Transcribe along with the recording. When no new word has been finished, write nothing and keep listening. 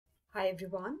Hi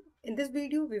everyone. In this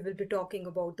video, we will be talking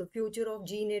about the future of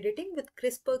gene editing with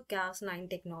CRISPR Cas9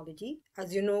 technology.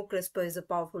 As you know, CRISPR is a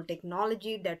powerful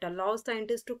technology that allows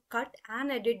scientists to cut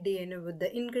and edit DNA with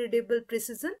the incredible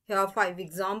precision. Here are 5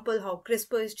 examples how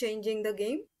CRISPR is changing the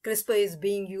game. CRISPR is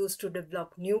being used to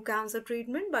develop new cancer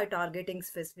treatment by targeting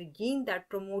specific genes that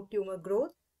promote tumor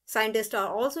growth. Scientists are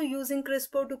also using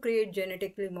CRISPR to create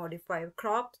genetically modified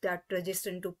crops that resist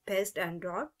to pest and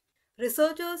drought.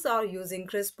 Researchers are using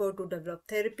CRISPR to develop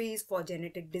therapies for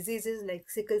genetic diseases like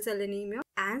sickle cell anemia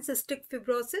and cystic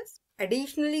fibrosis.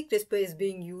 Additionally, CRISPR is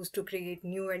being used to create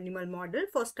new animal models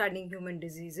for studying human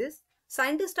diseases.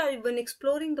 Scientists are even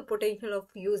exploring the potential of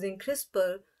using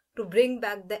CRISPR to bring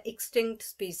back the extinct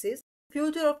species. The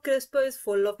future of CRISPR is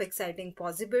full of exciting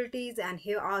possibilities, and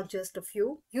here are just a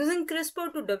few. Using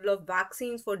CRISPR to develop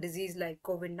vaccines for diseases like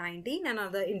COVID-19 and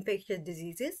other infectious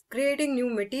diseases, creating new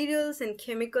materials and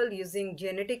chemicals using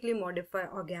genetically modified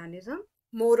organisms.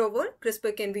 Moreover,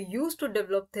 CRISPR can be used to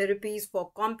develop therapies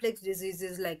for complex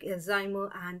diseases like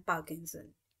Alzheimer's and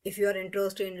Parkinson. If you are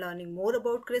interested in learning more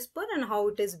about CRISPR and how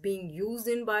it is being used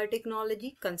in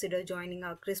biotechnology, consider joining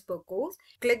our CRISPR course.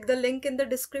 Click the link in the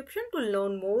description to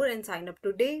learn more and sign up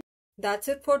today. That's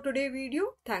it for today's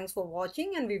video. Thanks for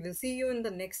watching and we will see you in the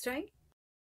next time.